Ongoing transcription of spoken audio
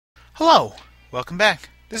Hello, welcome back.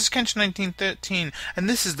 This is Kenshin1913, and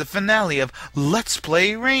this is the finale of Let's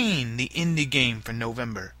Play Rain, the indie game for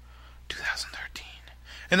November 2013.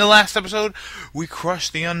 In the last episode, we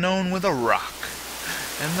crushed the unknown with a rock,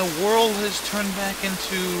 and the world has turned back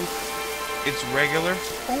into its regular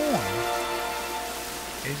form.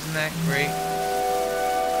 Isn't that great?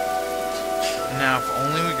 Now, if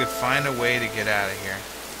only we could find a way to get out of here.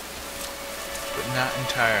 But not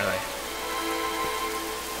entirely.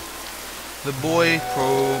 The boy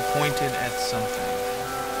pointed at something.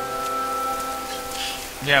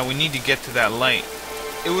 Yeah, we need to get to that light.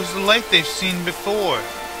 It was the light they've seen before.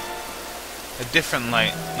 A different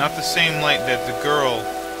light. Not the same light that the girl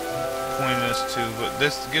pointed us to, but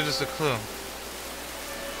this gives us a clue.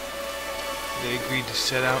 They agreed to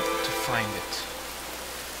set out to find it.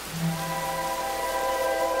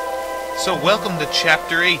 So, welcome to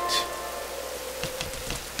Chapter 8.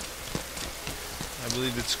 I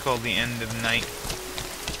believe it's called The End of Night.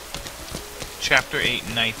 Chapter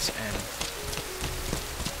 8, Night's End.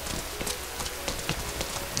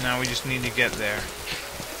 Now we just need to get there.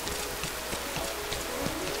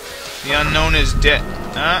 The unknown is dead.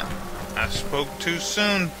 I spoke too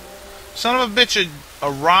soon. Son of a bitch,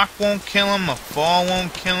 a rock won't kill him, a fall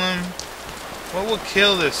won't kill him. What will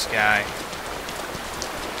kill this guy?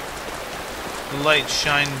 The light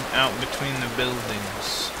shined out between the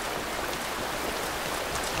buildings.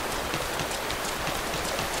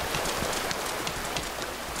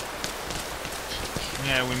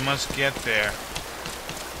 Yeah, we must get there.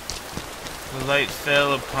 The light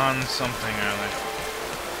fell upon something early.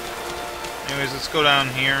 Anyways, let's go down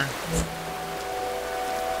here.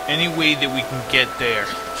 Any way that we can get there.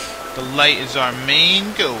 The light is our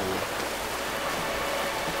main goal.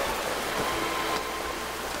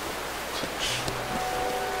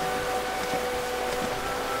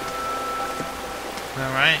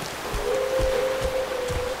 Alright.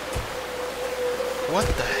 What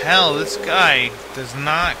the hell? This guy does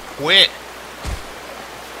not quit.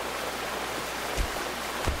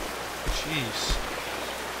 Jeez.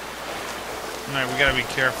 Alright, we gotta be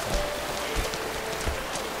careful.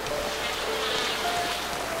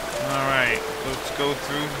 Alright, let's go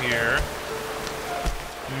through here.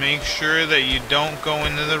 Make sure that you don't go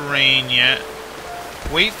into the rain yet.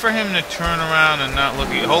 Wait for him to turn around and not look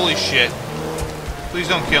at you. Holy shit. Please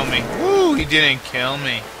don't kill me. Woo, he didn't kill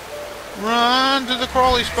me. Run to the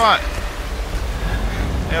crawly spot.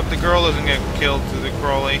 I hope the girl doesn't get killed to the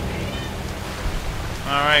crawly.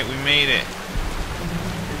 Alright, we made it.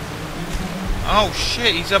 Oh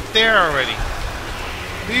shit, he's up there already.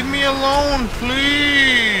 Leave me alone,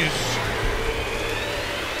 please.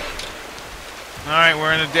 Alright,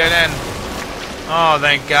 we're in a dead end. Oh,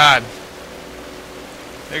 thank God.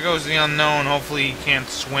 There goes the unknown. Hopefully he can't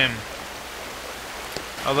swim.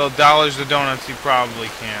 Although dollars to donuts, he probably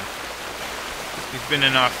can. He's been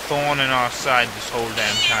in our thorn in our side this whole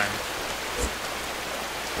damn time.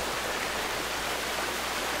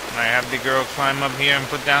 I have the girl climb up here and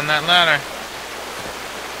put down that ladder.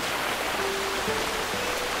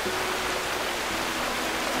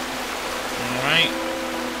 Alright.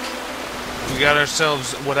 We got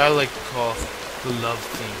ourselves what I like to call the love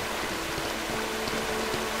theme.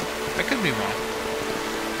 I could be wrong.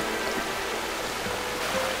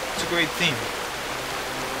 It's a great theme.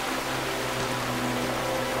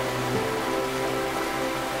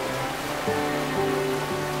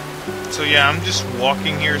 So yeah, I'm just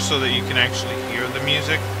walking here so that you can actually hear the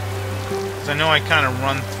music. Because I know I kind of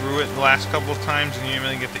run through it the last couple of times and you didn't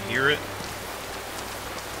really get to hear it.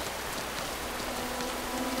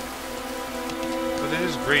 But it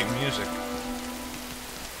is great music.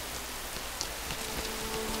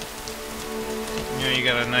 You know, you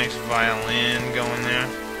got a nice violin going there.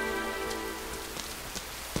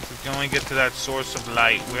 We can only get to that source of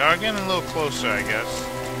light. We are getting a little closer, I guess.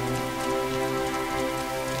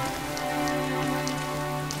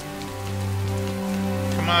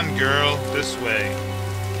 Come on, girl, this way.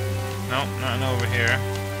 Nope, nothing over here.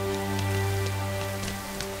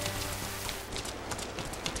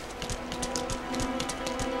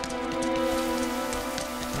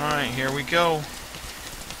 Alright, here we go.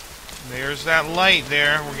 There's that light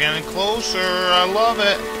there. We're getting closer. I love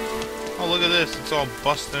it. Oh, look at this. It's all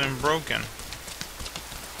busted and broken.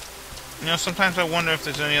 You know, sometimes I wonder if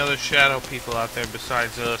there's any other shadow people out there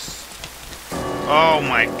besides us. Oh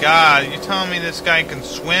my God, you telling me this guy can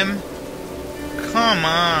swim? Come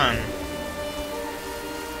on.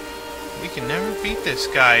 We can never beat this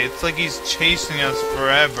guy. It's like he's chasing us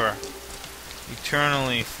forever.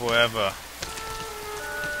 Eternally forever.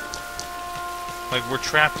 Like we're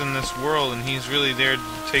trapped in this world and he's really there to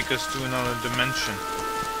take us to another dimension.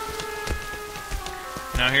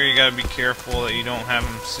 Now here you gotta be careful that you don't have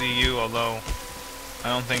him see you, although I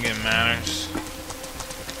don't think it matters.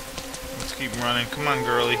 Let's keep running. Come on,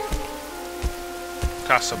 girly.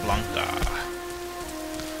 Casablanca.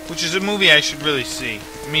 Which is a movie I should really see.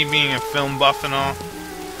 Me being a film buff and all,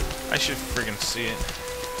 I should friggin' see it.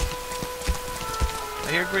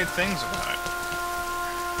 I hear great things about it.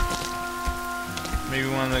 Maybe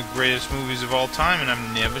one of the greatest movies of all time, and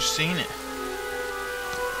I've never seen it.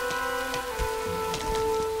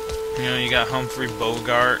 You know, you got Humphrey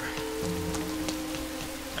Bogart.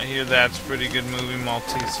 I hear that's a pretty good movie,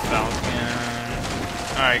 Maltese Falcon.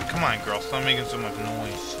 Alright, come on, girl. Stop making so much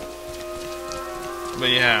noise. But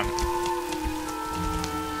yeah.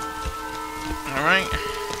 Alright.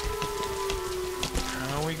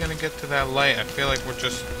 How are we gonna get to that light? I feel like we're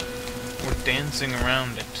dancing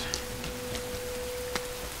around it.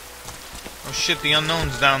 Oh shit, the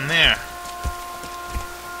unknown's down there.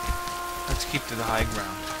 Let's keep to the high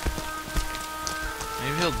ground.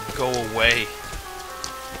 Maybe he'll go away.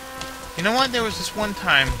 You know what? There was this one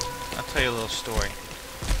time, I'll tell you a little story.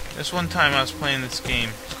 This one time I was playing this game.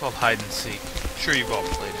 It's called Hide and Seek. I'm sure you've all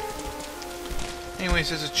played it. Anyways,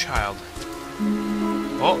 as a child.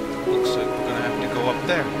 Oh, looks like we're gonna have to go up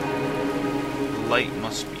there. The light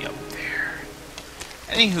must be up there.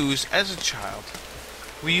 Anywho's, as a child,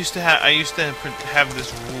 I used to have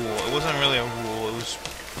this rule. It wasn't really a rule. It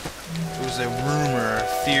was a rumor, a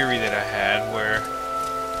theory that I had, where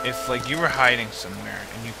if like you were hiding somewhere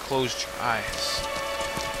and you closed your eyes,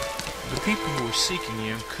 the people who were seeking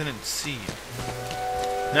you couldn't see you.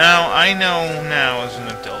 Now, I know now as an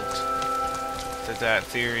adult that that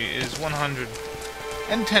theory is 110%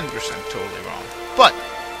 totally wrong. But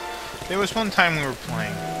there was one time we were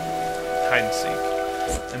playing hide and seek,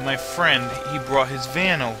 and my friend, he brought his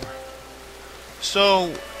van over.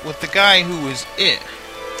 So with the guy who was he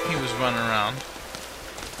was running around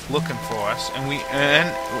looking for us, and we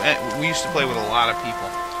used to play with a lot of people,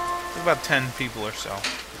 about 10 people or so.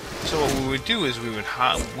 So what we would do is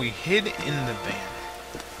we hid in the van,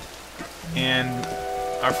 and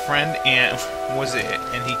our friend Ant was it,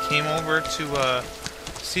 and he came over to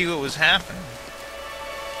see what was happening,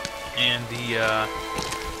 and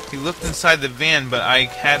he looked inside the van, but I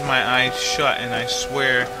had my eyes shut, and I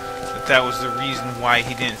swear that was the reason why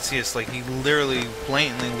he didn't see us. Like, he literally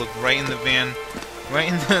blatantly looked right in the van, right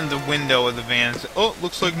in the window of the van, and said, "Oh,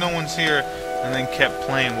 looks like no one's here," and then kept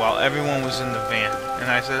playing while everyone was in the van. And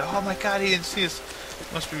I said, "Oh my god, he didn't see us.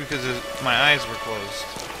 Must be because my eyes were closed."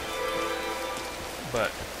 But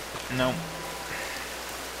no,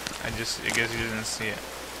 I guess he didn't see it.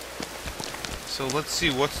 So let's see,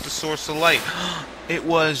 what's the source of light? It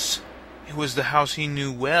was the house he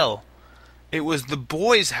knew well. It was the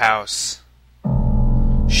boy's house.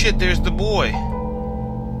 Shit, there's the boy.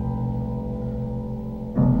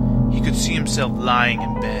 He could see himself lying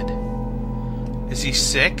in bed. Is he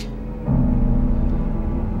sick?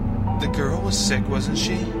 The girl was sick, wasn't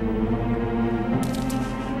she?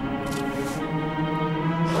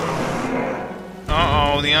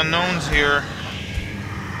 Uh-oh, the unknown's here.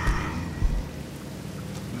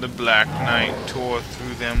 The Black Knight tore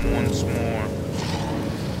through them once more.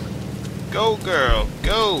 Go, girl,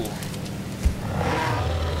 go!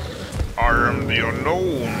 I am the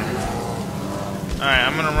unknown. Alright,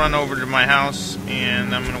 I'm gonna run over to my house,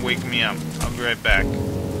 and I'm gonna wake me up. I'll be right back.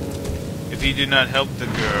 If he did not help the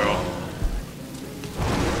girl.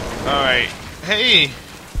 Alright. Hey!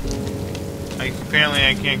 Apparently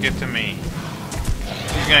I can't get to me.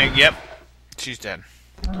 She's gonna... Yep. She's dead.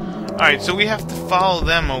 Alright, so we have to follow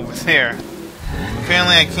them over there.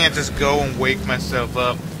 Apparently I can't just go and wake myself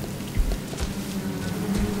up.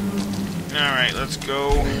 Alright, let's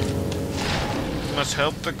go. Must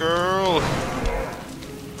help the girl.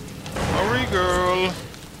 Hurry, girl.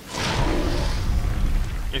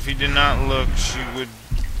 If he did not look, she would...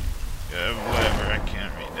 whatever, I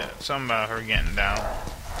can't read that. Something about her getting down.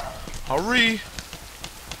 Hurry!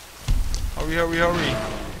 Hurry, hurry, hurry.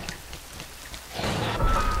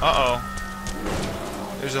 Uh-oh.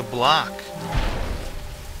 There's a block.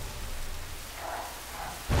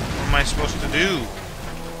 What am I supposed to do?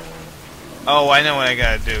 Oh, I know what I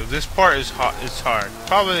gotta do. This part is hard.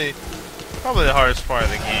 Probably the hardest part of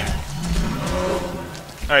the game.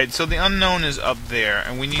 Alright, so the unknown is up there,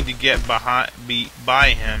 and we need to get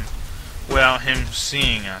by him without him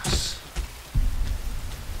seeing us.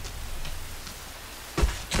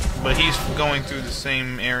 But he's going through the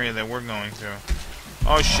same area that we're going through.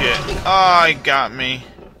 Oh shit. Oh, he got me.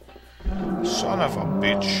 Son of a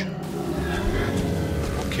bitch.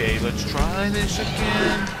 Okay, let's try this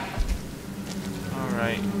again.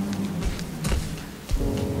 Alright.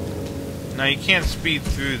 Now you can't speed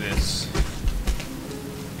through this.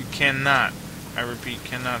 You cannot. I repeat,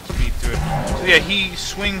 cannot speed through it. So yeah, he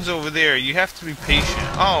swings over there. You have to be patient.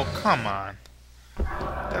 Oh, come on.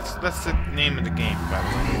 That's the name of the game, by the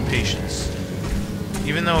way. Patience.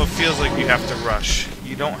 Even though it feels like you have to rush,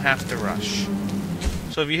 you don't have to rush.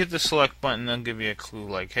 So if you hit the select button, they'll give you a clue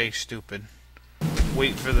like, hey, stupid.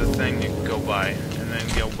 Wait for the thing to go by, and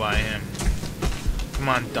then go by him. Come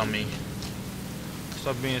on, dummy.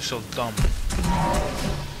 Stop being so dumb.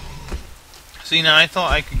 See, now I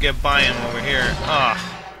thought I could get by him over here.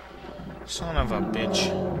 Ah, son of a bitch.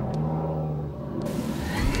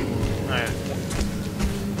 Alright.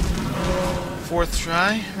 Fourth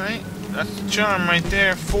try, right? That's the charm right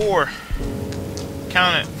there. 4.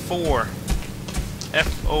 Count it. 4.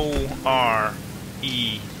 F-O-R-E.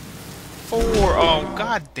 4. Oh,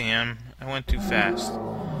 goddamn. I went too fast.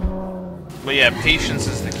 But yeah, patience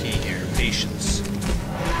is the key here. Patience.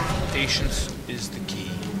 Patience is the key.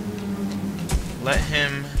 Let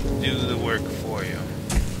him do the work for you.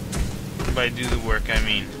 By do the work, I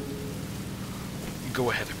mean go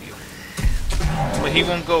ahead of you. But he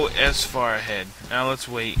won't go as far ahead. Now let's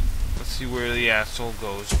wait. Let's see where the asshole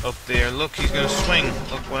goes. Up there. Look, he's gonna swing.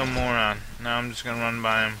 Look what a moron. Now I'm just gonna run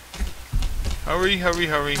by him. Hurry, hurry,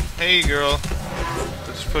 hurry. Hey, girl.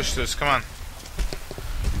 Let's push this. Come on.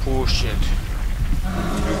 Push it.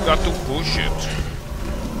 You got to push it.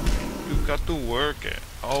 You got to work it.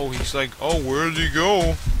 Oh, he's like, oh, where'd he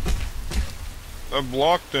go? That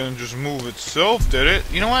block didn't just move itself, did it?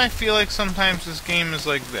 You know what I feel like sometimes this game is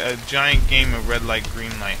like a giant game of red light,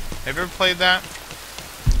 green light. Have you ever played that?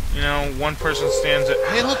 You know, one person stands at,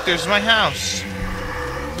 hey look, there's my house.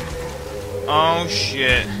 Oh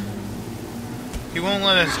shit. He won't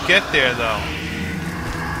let us get there though.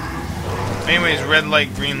 Anyways, red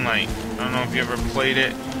light, green light. I don't know if you ever played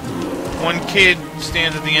it. One kid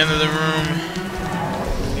stands at the end of the room.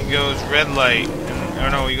 He goes red light, or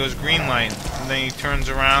no, he goes green light. And then he turns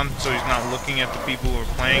around so he's not looking at the people who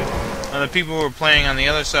are playing. Now the people who are playing on the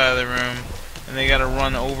other side of the room, and they gotta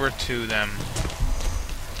run over to them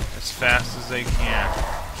as fast as they can.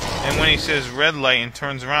 And when he says red light and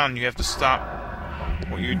turns around, you have to stop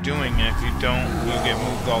what you're doing, and if you don't, you'll get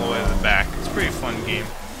moved all the way to the back. It's a pretty fun game.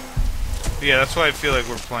 But yeah, that's what I feel like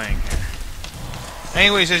we're playing here.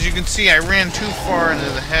 Anyways, as you can see, I ran too far into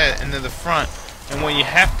the front. And what you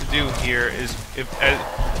have to do here is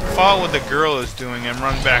follow what the girl is doing and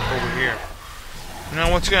run back over here. Now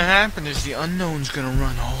what's going to happen is the unknown's going to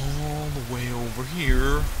run all the way over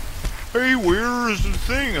here. Hey, where is the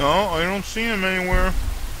thing, huh? I don't see him anywhere.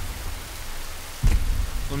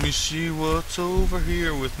 Let me see what's over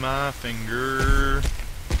here with my finger.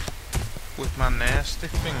 With my nasty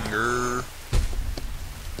finger.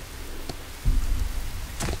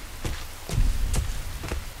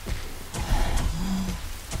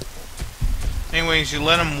 Anyways, you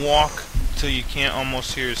let him walk till you can't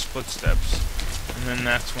almost hear his footsteps. And then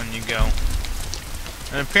that's when you go.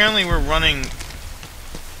 And apparently we're running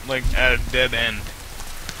like at a dead end.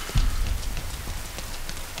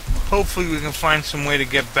 Hopefully we can find some way to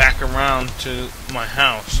get back around to my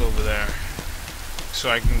house over there. So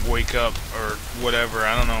I can wake up or whatever,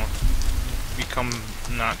 I don't know. Become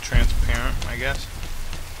not transparent, I guess.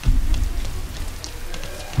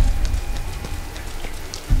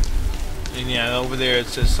 And yeah, over there it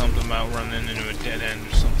says something about running into a dead end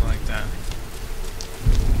or something like that.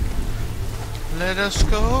 Let us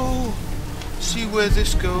go, see where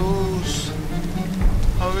this goes.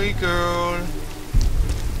 Hurry, girl,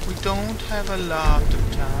 we don't have a lot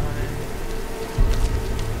of time.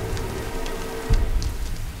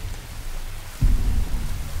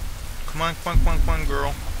 Come on, come on, come on, come on,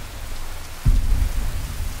 girl.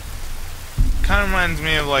 Kind of reminds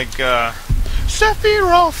me of like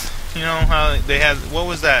Sephiroth. You know how they had, what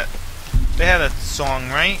was that? They had a song,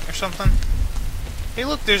 right? Or something? Hey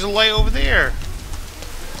look, there's a light over there.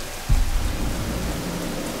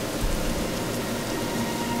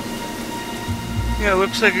 Yeah, it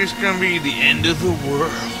looks like it's gonna be the end of the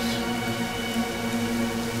world.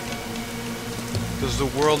 Does the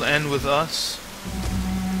world end with us?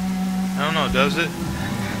 I don't know, does it?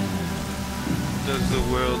 Does the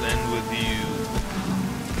world end with you?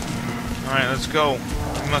 Alright, let's go.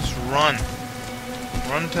 We must run.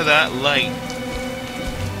 Run to that light.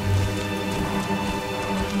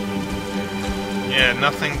 Yeah,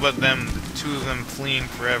 nothing but them. The two of them fleeing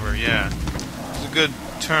forever. Yeah. It's a good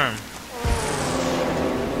term.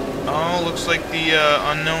 Oh, looks like the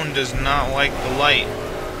unknown does not like the light.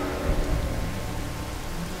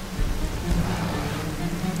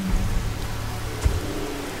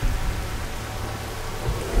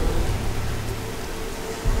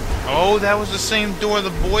 Oh, that was the same door the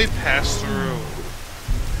boy passed through.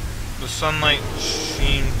 The sunlight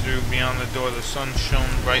sheen through beyond the door. The sun shone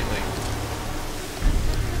brightly.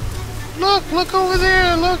 Look over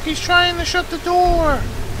there. Look, he's trying to shut the door.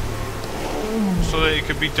 So that it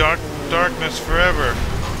could be darkness forever.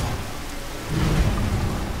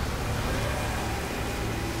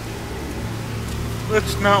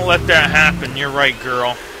 Let's not let that happen. You're right,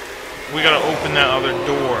 girl. We gotta open that other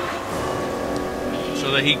door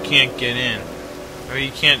so that he can't get in. Or he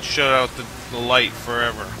can't shut out the light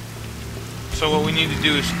forever. So what we need to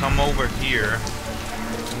do is come over here.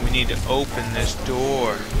 And we need to open this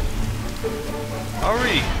door.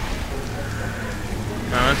 Hurry!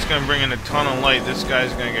 Now that's gonna bring in a ton of light. This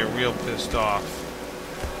guy's gonna get real pissed off.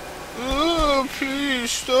 Oh,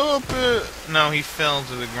 please stop it! No, he fell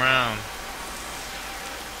to the ground.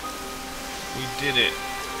 We did it.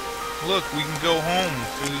 Look, we can go home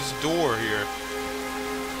through this door here.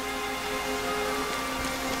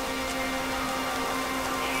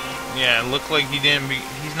 Yeah, it looked like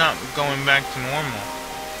he's not going back to normal.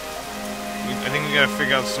 I think we gotta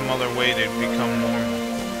figure out some other way to become normal.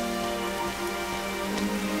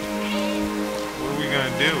 What are we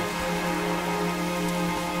gonna do?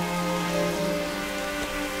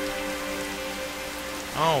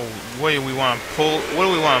 Oh, wait, we want to pull... What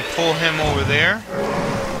do we want to pull him over there?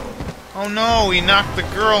 Oh no, he knocked the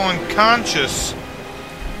girl unconscious.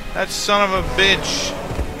 That son of a bitch.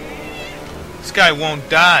 This guy won't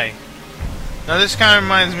die. Now this kind of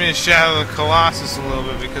reminds me of Shadow of the Colossus a little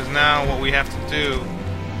bit, because now what we have to do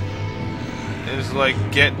is like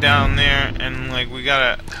get down there and like we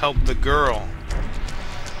gotta help the girl.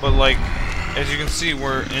 But like, as you can see,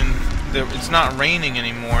 it's not raining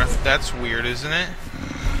anymore. That's weird, isn't it?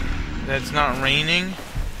 That's not raining.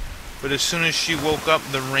 But as soon as she woke up,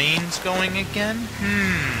 the rain's going again?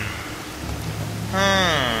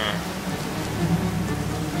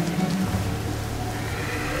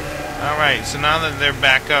 Alright, so now that they're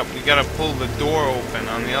back up, we gotta pull the door open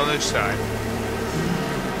on the other side.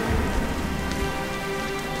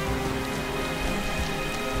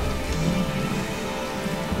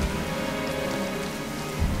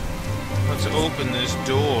 Let's open this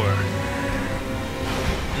door.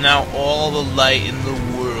 Now all the light in the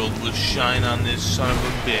world will shine on this son of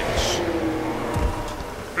a bitch.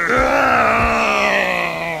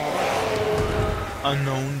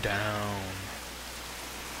 Unknown down.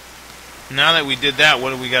 Now that we did that,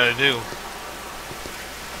 what do we gotta do?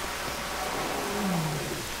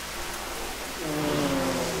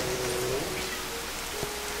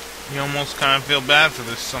 You almost kind of feel bad for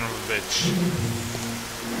this son of a bitch.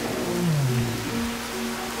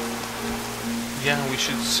 Yeah, we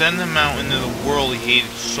should send him out into the world he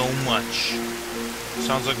hated so much.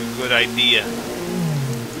 Sounds like a good idea.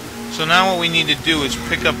 So now what we need to do is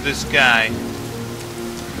pick up this guy.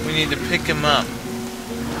 We need to pick him up.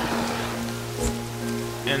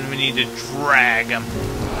 And we need to drag him.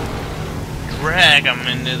 Drag him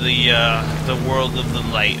into the world of the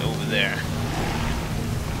light over there.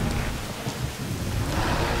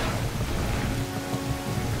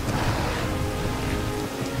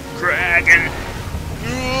 Dragon!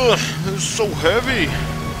 Ugh, this is so heavy.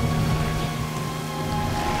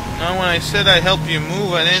 Now when I said I'd help you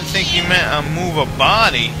move, I didn't think you meant move a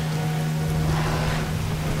body.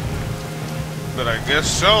 But I guess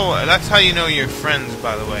so. That's how you know you're friends,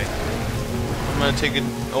 by the way. I'm gonna take an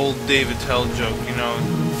old David Tell joke, you know.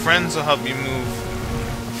 Friends will help you move.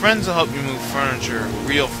 Friends will help you move furniture.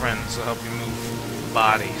 Real friends will help you move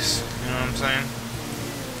bodies. You know what I'm saying?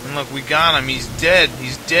 And look, we got him. He's dead.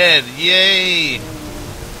 He's dead. Yay!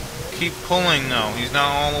 Keep pulling, though. He's not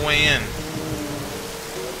all the way in.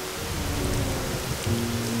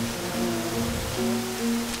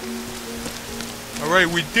 Alright,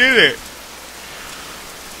 we did it!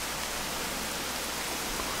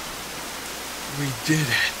 We did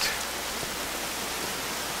it.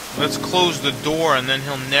 Let's close the door and then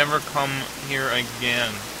he'll never come here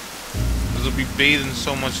again. Because he'll be bathed in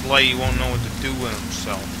so much light he won't know what to do with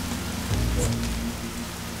himself.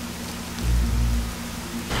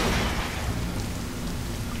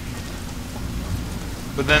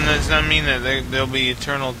 But then does that mean that there'll be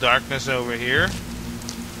eternal darkness over here?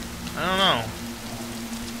 I don't know.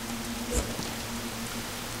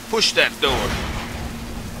 Push that door.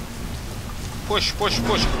 Push, push,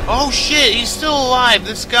 push. Oh shit, he's still alive,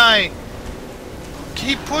 this guy.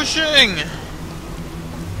 Keep pushing.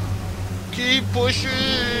 Keep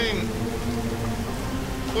pushing.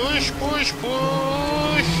 Push, push,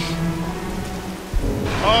 push.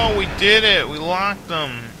 Oh, we did it. We locked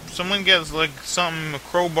them. Someone gets like something, a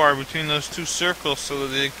crowbar between those two circles so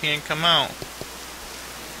that they can't come out.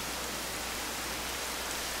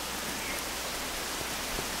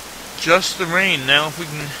 Just the rain. Now if we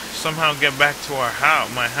can somehow get back to our house,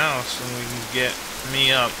 my house, and we can get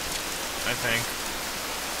me up, I think.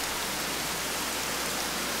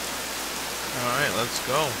 Alright, let's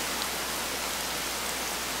go.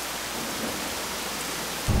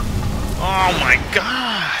 Oh my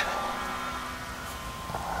god!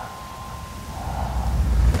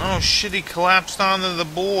 Oh shit, he collapsed onto the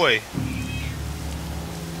boy.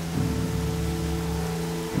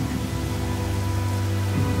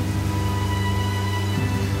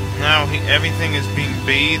 Now everything is being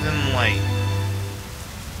bathed in light.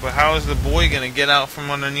 But how is the boy gonna get out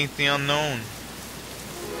from underneath the unknown?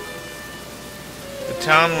 The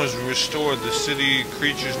town was restored. The city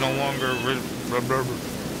creatures no longer...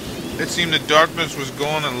 It seemed the darkness was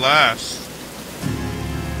gone at last,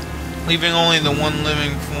 leaving only the one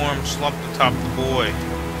living form slumped atop the boy.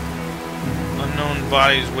 Unknown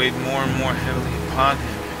bodies weighed more and more heavily upon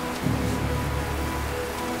him.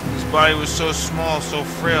 His body was so small, so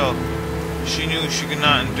frail, she knew she could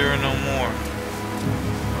not endure no more.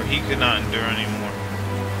 Or he could not endure anymore.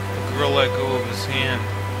 The girl let go of his hand.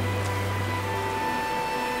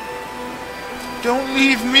 Don't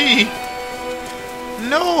leave me!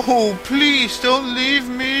 No, please, don't leave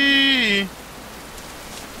me!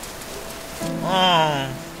 Oh.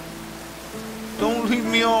 Don't leave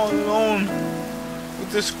me all alone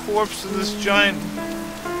with this corpse of this giant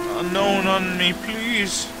unknown on me,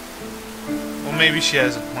 please. Well, maybe she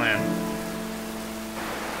has a plan.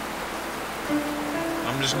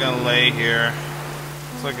 I'm just gonna lay here.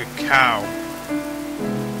 It's like a cow.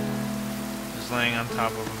 Just laying on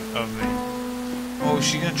top of me. Oh, is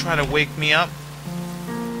she gonna try to wake me up?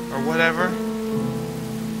 Or whatever?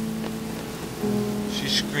 She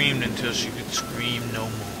screamed until she could scream no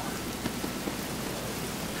more.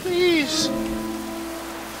 Please!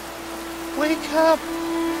 Wake up!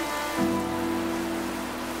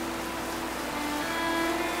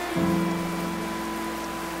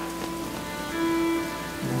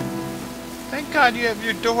 Thank God you have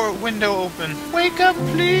your window open. Wake up,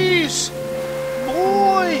 please!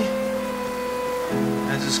 Boy!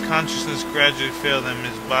 As his consciousness gradually failed him,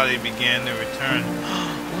 his body began to return.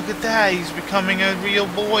 Look at that, he's becoming a real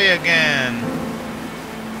boy again.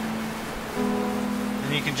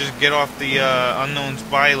 And he can just get off the unknown's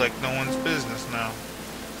body like no one's business now.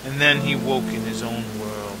 And then he woke in his own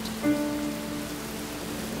world.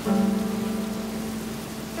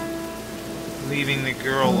 Leaving the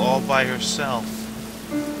girl all by herself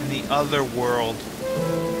in the other world.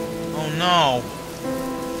 Oh no.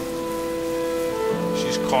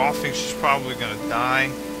 She's coughing, she's probably gonna die.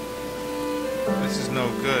 This is no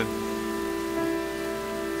good.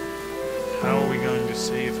 How are we going to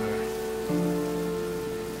save her?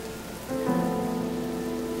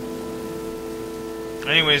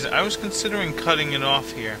 Anyways, I was considering cutting it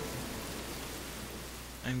off here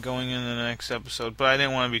and going into the next episode, but I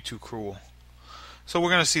didn't want to be too cruel. So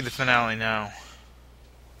we're gonna see the finale now.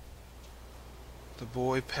 The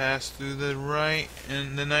boy passed through the night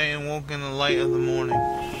and woke in the light of the morning.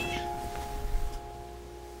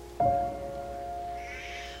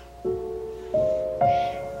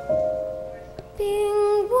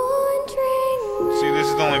 See, this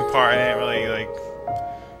is the only part I didn't really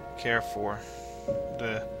care for,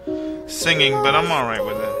 the singing, but I'm alright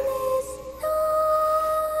with it.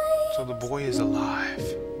 So the boy is alive.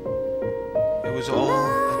 It was all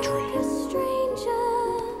a dream.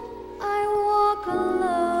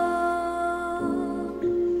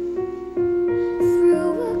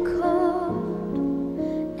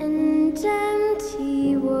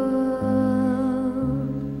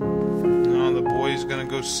 Gonna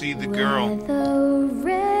go see the girl. The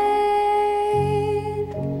rain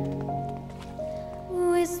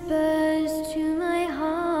whispers to my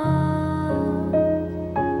heart,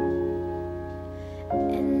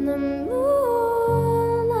 and the moonlight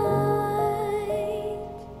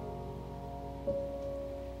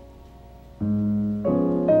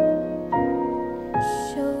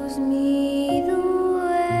shows me the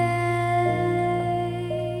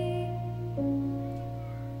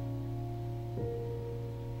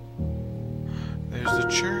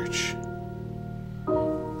church.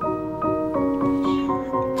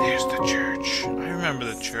 There's the church. I remember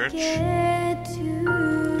the church.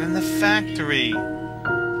 And the factory.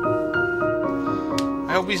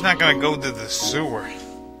 I hope he's not gonna go to the sewer.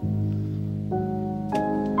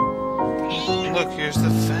 Look, here's the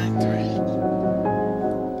factory.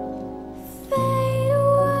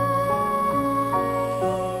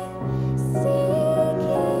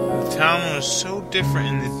 The town was so different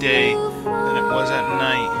in the day than it was at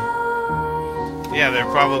night. Yeah, there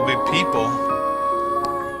are probably people.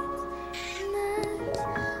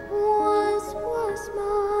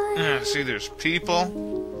 I see there's people.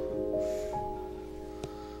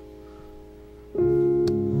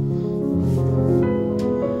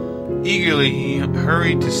 Eagerly, he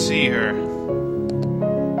hurried to see her.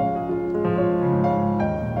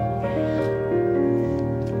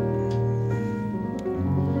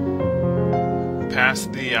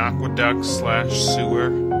 Past the aqueduct / sewer.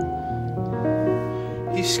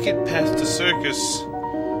 He skipped past the circus.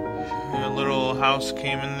 A little house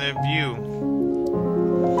came in their view.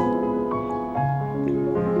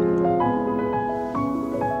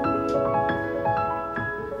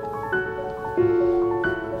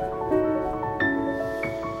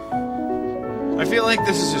 I feel like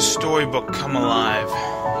this is a storybook come alive.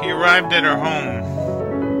 He arrived at her home.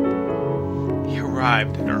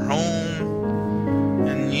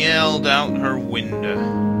 And yelled out her window.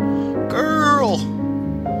 Girl!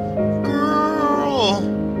 Girl!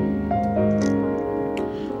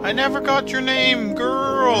 I never got your name,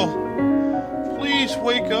 girl! Please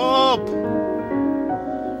wake up!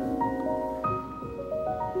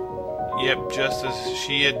 Yep, just as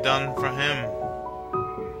she had done for him.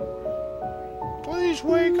 Please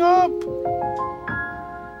wake up!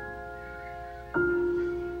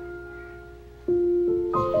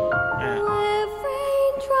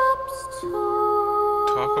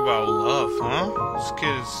 Talk about love, huh? This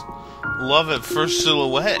kid is love at first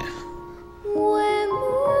silhouette. When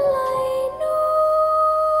moonlight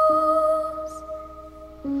knows,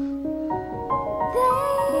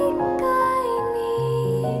 they guide me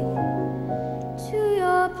to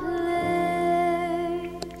your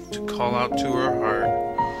place. To call out to her heart.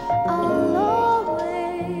 I'll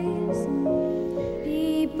always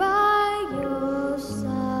be by your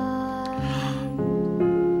side.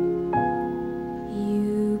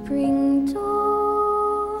 You bring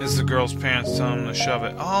joy. Is the girl's parents telling him to shove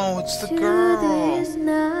it? Oh, it's the To girl. this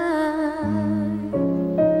night.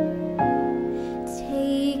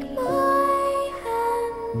 Take my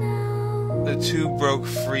hand now. The two broke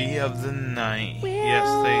free of the night. Yes,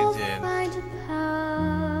 We'll they did. find a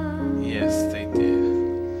path Yes, they did.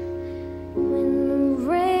 when the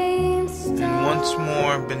rain stops. And once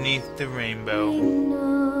more beneath the rainbow. We know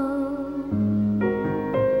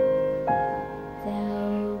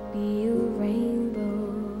there'll be a rainbow.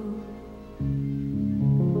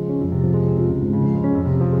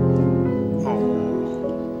 Oh,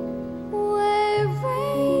 Where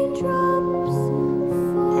raindrops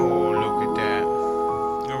fall. oh, look at that.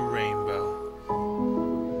 A rainbow.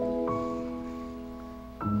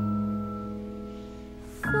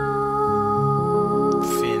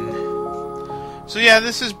 Finn. So yeah,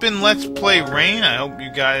 this has been Let's Play Rain. I hope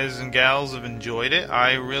you guys and gals have enjoyed it.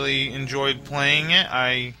 I really enjoyed playing it.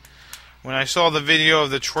 When I saw the video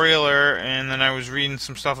of the trailer and then I was reading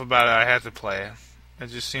some stuff about it, I had to play it. It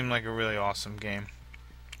just seemed like a really awesome game.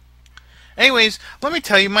 Anyways, let me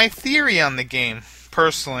tell you my theory on the game.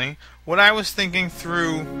 Personally, what I was thinking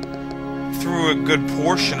through a good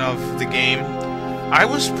portion of the game, I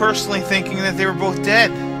was personally thinking that they were both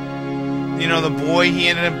dead. You know, the boy, he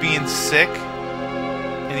ended up being sick,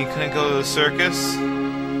 and he couldn't go to the circus.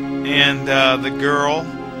 And the girl,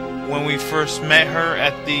 when we first met her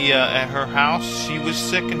at her house, she was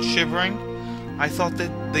sick and shivering. I thought that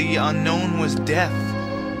the unknown was death,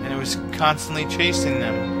 and it was constantly chasing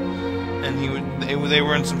them. And they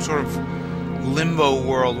were in some sort of limbo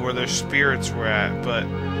world where their spirits were at. But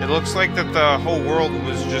it looks like that the whole world looked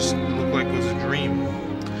like it was a dream.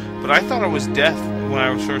 But I thought it was death when I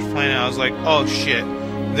was first playing it. I was like, oh shit,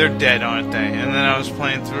 they're dead, aren't they? And then I was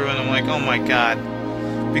playing through and I'm like, oh my god.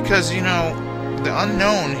 Because, you know, the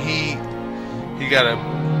unknown, he got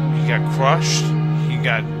crushed, he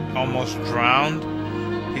got almost drowned,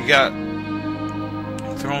 he got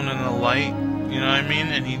thrown in the light, you know what I mean?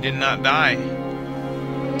 And he did not die.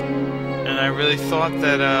 And I really thought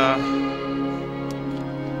that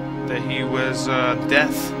he was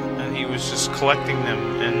death, and he was just collecting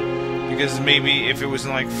them. And because maybe if it was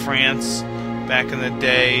in like France back in the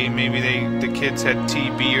day, maybe the kids had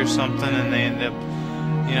TB or something, and they ended up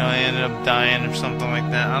dying or something like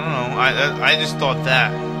that. I don't know. I just thought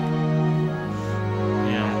that.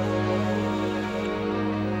 You know.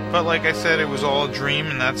 But like I said, it was all a dream,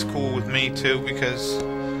 and that's cool with me too, because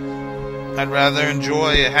I'd rather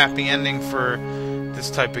enjoy a happy ending for this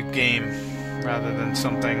type of game rather than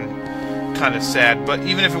something kind of sad. But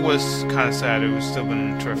even if it was kind of sad, it would still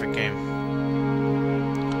been a terrific game.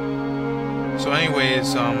 So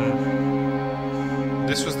anyways,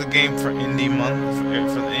 this was the game for Indie Month,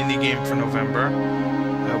 for the Indie game for November.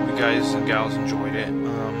 I hope you guys and gals enjoyed it.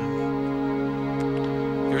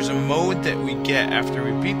 There's a mode that we get after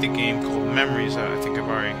we beat the game called Memories. I think I've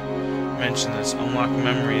already mention this. Unlock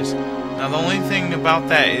memories. Now the only thing about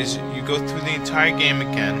that is you go through the entire game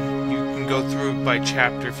again. You can go through it by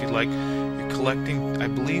chapter if you like. You're collecting, I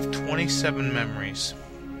believe, 27 memories,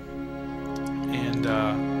 and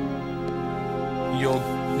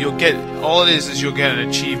you'll get, all it is you'll get an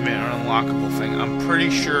achievement or an unlockable thing. I'm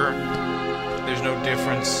pretty sure there's no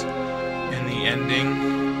difference in the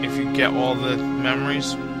ending if you get all the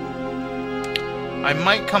memories. I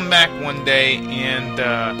might come back one day and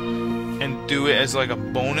do it as like a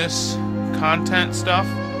bonus content stuff,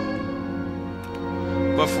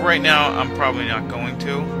 but for right now I'm probably not going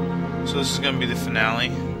to. So this is going to be the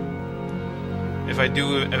finale. If I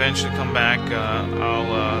do eventually come back,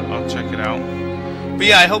 I'll check it out. But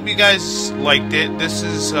yeah, I hope you guys liked it. This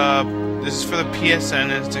is for the PSN.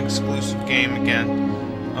 It's an exclusive game again.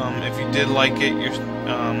 If you did like it, it's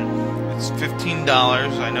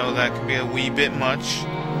 $15. I know that can be a wee bit much,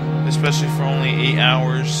 especially for only 8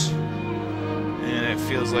 hours, and it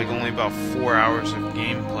feels like only about 4 hours of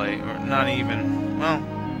gameplay, or not even. Well,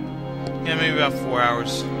 yeah, maybe about 4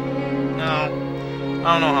 hours. No, I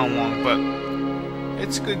don't know how long, but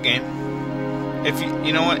it's a good game. If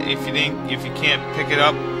you know what, if you can't pick it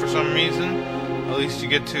up for some reason, at least you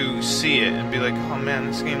get to see it and be like, oh man,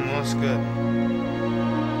 this game looks good.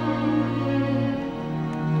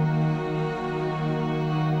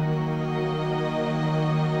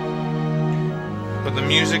 But the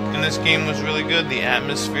music in this game was really good. The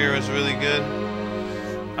atmosphere was really good.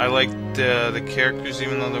 I liked the characters,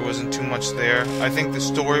 even though there wasn't too much there. I think the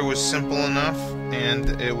story was simple enough, and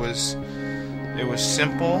it was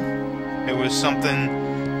simple. It was something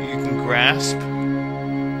you can grasp.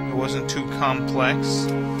 It wasn't too complex.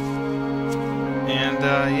 And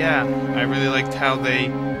yeah, I really liked how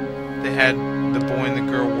they had the boy and the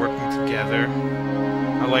girl working together.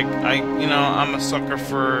 I'm a sucker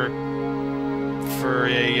for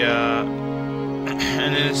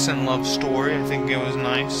an innocent love story. I think it was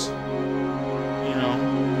nice, you know.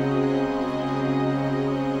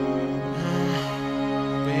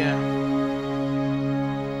 But yeah,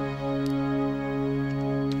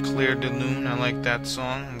 Claire de Lune, I like that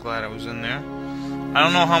song. I'm glad I was in there. I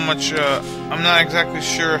don't know how much. I'm not exactly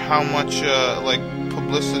sure how much like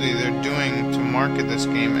publicity they're doing to market this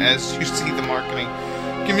game. As you see, the marketing.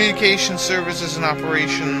 Communication services and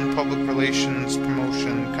operation, public relations,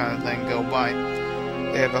 promotion kind of thing go by.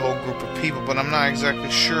 They have a whole group of people, but I'm not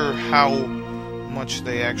exactly sure how much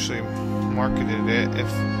they actually marketed it,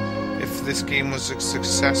 if this game was a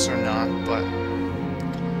success or not. But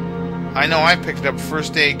I know I picked it up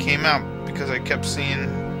first day it came out because I kept seeing,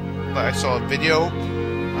 I saw a video,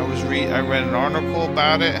 I read an article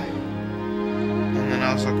about it, and then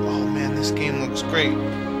I was like, oh man, this game looks great.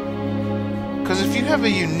 Because if you have a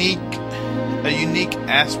unique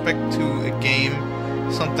aspect to a game,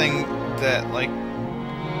 something that, like,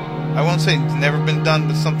 I won't say it's never been done,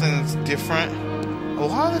 but something that's different, a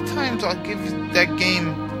lot of the times I'll give that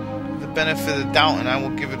game the benefit of the doubt and I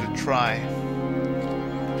will give it a try.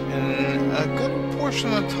 And a good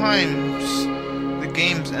portion of the times, the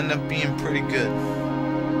games end up being pretty good.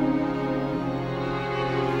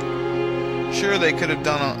 Sure, they could have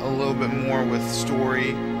done a little bit more with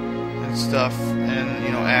story and stuff, and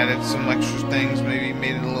added some extra things, maybe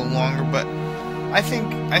made it a little longer, but I think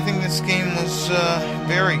this game was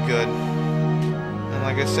very good. And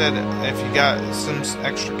like I said, if you got some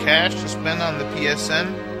extra cash to spend on the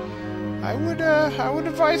PSN, I would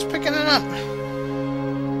advise picking it up.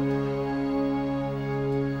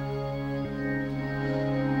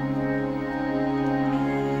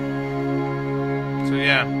 So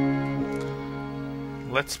yeah,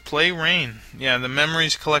 let's play Rain. Yeah, the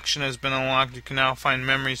memories collection has been unlocked. You can now find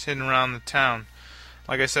memories hidden around the town.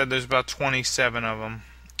 Like I said, there's about 27 of them.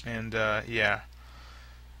 And yeah.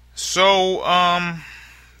 So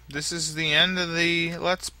this is the end of the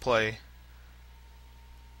Let's Play.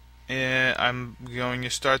 I'm going to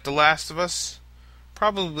start The Last of Us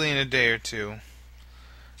probably in a day or two.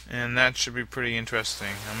 And that should be pretty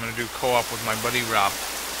interesting. I'm going to do co-op with my buddy Rob.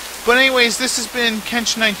 But anyways, this has been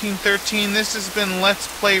Kench1913. This has been Let's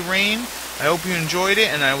Play Rain. I hope you enjoyed it,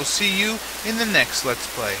 and I will see you in the next Let's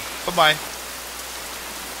Play. Bye-bye.